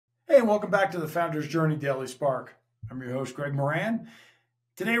Hey, and welcome back to the Founder's Journey Daily Spark. I'm your host, Greg Moran.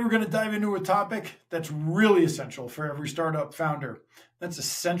 Today, we're going to dive into a topic that's really essential for every startup founder. That's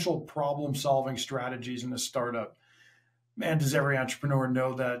essential problem-solving strategies in a startup. Man, does every entrepreneur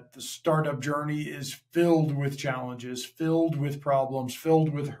know that the startup journey is filled with challenges, filled with problems,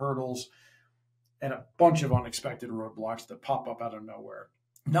 filled with hurdles, and a bunch of unexpected roadblocks that pop up out of nowhere.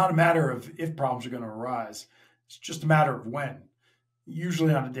 Not a matter of if problems are going to arise. It's just a matter of when,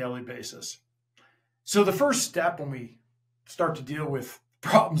 usually on a daily basis. So the first step when we start to deal with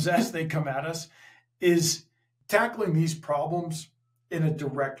problems as they come at us is tackling these problems in a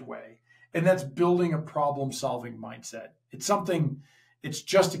direct way. And that's building a problem-solving mindset. It's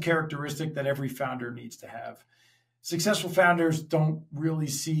just a characteristic that every founder needs to have. Successful founders don't really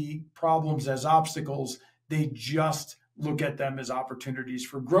see problems as obstacles. They just look at them as opportunities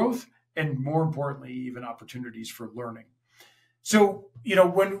for growth and, more importantly, even opportunities for learning. So,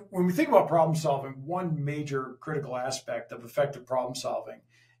 when we think about problem solving, one major critical aspect of effective problem solving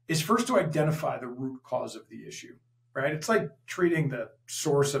is first to identify the root cause of the issue, right? It's like treating the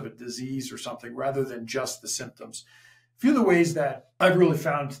source of a disease or something rather than just the symptoms. A few of the ways that I've really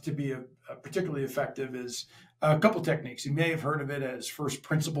found to be particularly effective is a couple techniques. You may have heard of it as first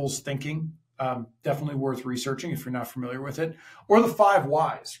principles thinking. Definitely worth researching if you're not familiar with it. Or the 5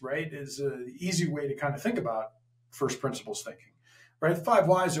 whys, right, is an easy way to kind of think about first principles thinking. Right? 5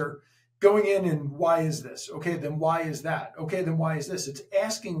 whys are going in and why is this? Okay, then why is that? Okay, then why is this? It's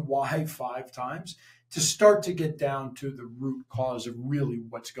asking why 5 times to start to get down to the root cause of really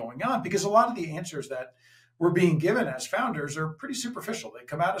what's going on. Because a lot of the answers that we're being given as founders are pretty superficial. They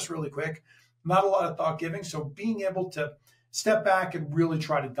come at us really quick, not a lot of thought giving. So being able to step back and really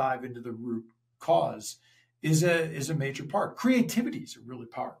try to dive into the root cause is a major part. Creativity is a really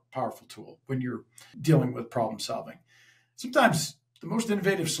powerful tool when you're dealing with problem solving. Sometimes the most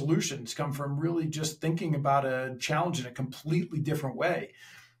innovative solutions come from really just thinking about a challenge in a completely different way.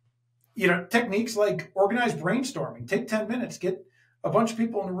 Techniques like organized brainstorming. Take 10 minutes, get a bunch of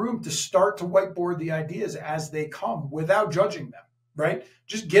people in the room to start to whiteboard the ideas as they come without judging them, right?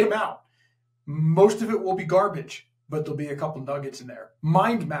 Just get them out. Most of it will be garbage, but there'll be a couple nuggets in there.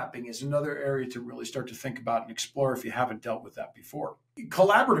 Mind mapping is another area to really start to think about and explore if you haven't dealt with that before.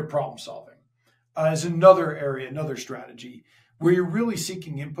 Collaborative problem solving is another area, another strategy where you're really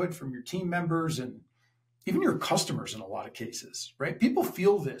seeking input from your team members and even your customers in a lot of cases, right? People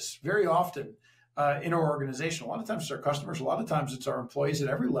feel this very often in our organization. A lot of times it's our customers. A lot of times it's our employees at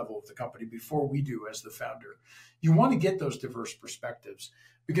every level of the company before we do as the founder. You want to get those diverse perspectives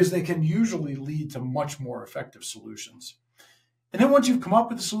because they can usually lead to much more effective solutions. And then once you've come up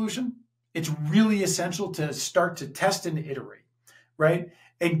with a solution, it's really essential to start to test and iterate, right?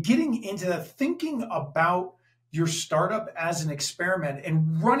 And getting into the thinking about your startup as an experiment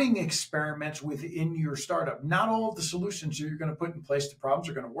and running experiments within your startup. Not all of the solutions you're going to put in place to problems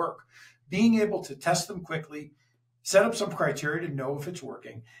are going to work. Being able to test them quickly, set up some criteria to know if it's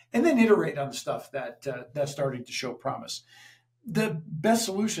working, and then iterate on the stuff that's starting to show promise. The best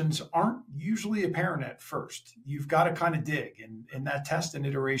solutions aren't usually apparent at first. You've got to kind of dig, and that test and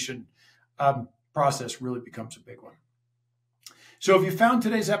iteration process really becomes a big one. So if you found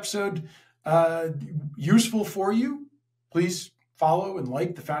today's episode useful for you, please follow and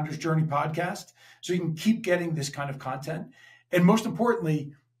like the Founder's Journey podcast so you can keep getting this kind of content. And most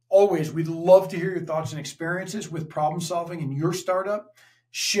importantly, always, we'd love to hear your thoughts and experiences with problem solving in your startup.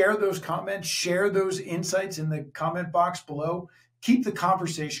 Share those comments, share those insights in the comment box below. Keep the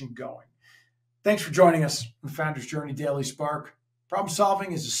conversation going. Thanks for joining us on the Founder's Journey Daily Spark. Problem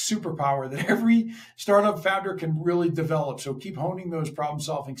solving is a superpower that every startup founder can really develop. So keep honing those problem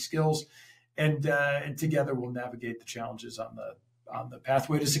solving skills, and together we'll navigate the challenges on the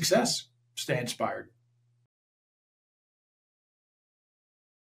pathway to success. Stay inspired.